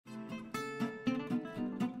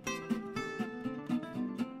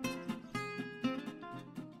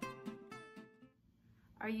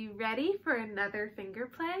Are you ready for another finger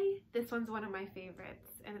play? This one's one of my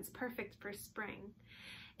favorites and it's perfect for spring.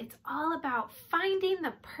 It's all about finding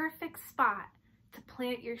the perfect spot to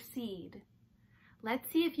plant your seed. Let's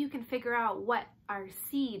see if you can figure out what our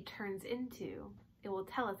seed turns into. It will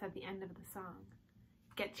tell us at the end of the song.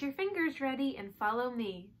 Get your fingers ready and follow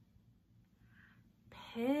me.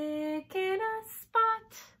 Picking a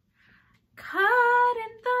spot,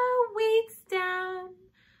 cutting the weeds down,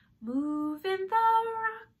 moving the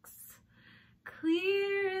rocks,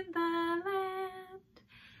 clearing the land,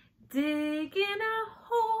 digging a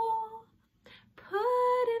hole,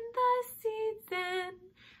 putting the seeds in,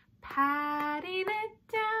 patting it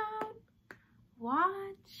down,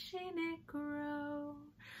 watching it grow.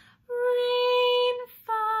 Rain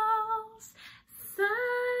falls, sun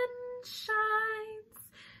shines,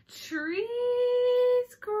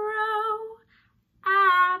 trees grow,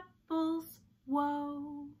 apples,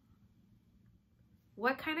 whoa.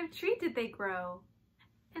 What kind of tree did they grow?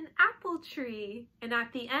 An apple tree. And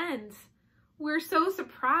at the end, we're so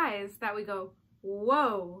surprised that we go,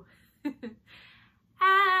 whoa.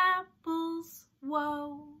 Apples,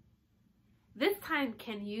 whoa. This time,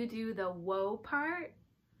 can you do the whoa part?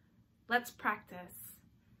 Let's practice.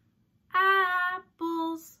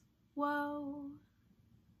 Apples, whoa.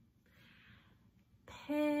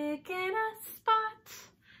 Picking a spot,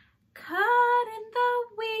 cutting the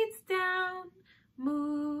weeds down,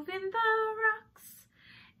 moving the rocks,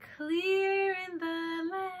 clearing the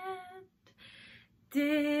land,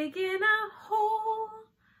 digging a hole,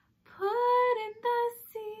 putting the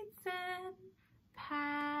seeds in,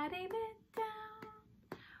 patting it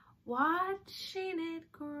down, watching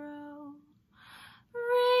it grow.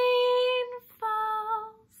 Rain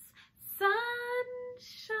falls, sun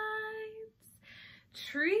shines,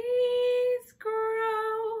 trees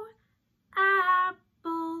grow,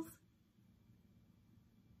 apples.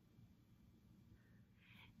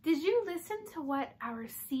 Did you listen to what our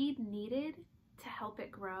seed needed to help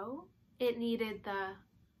it grow? It needed the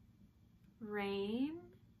rain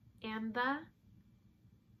and the...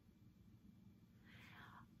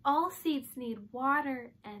 All seeds need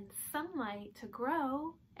water and sunlight to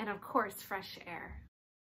grow, and of course, fresh air.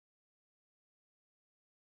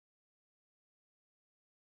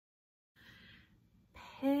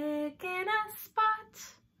 Picking a spot,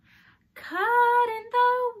 cutting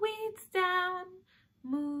the weeds down,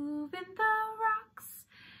 moving the rocks,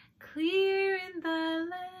 clearing the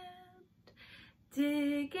land,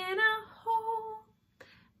 digging a hole,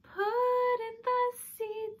 putting the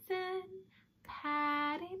seeds in,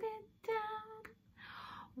 patting it down,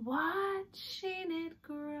 watching it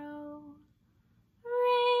grow.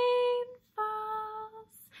 Rain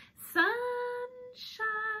falls, sun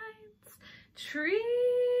shines, trees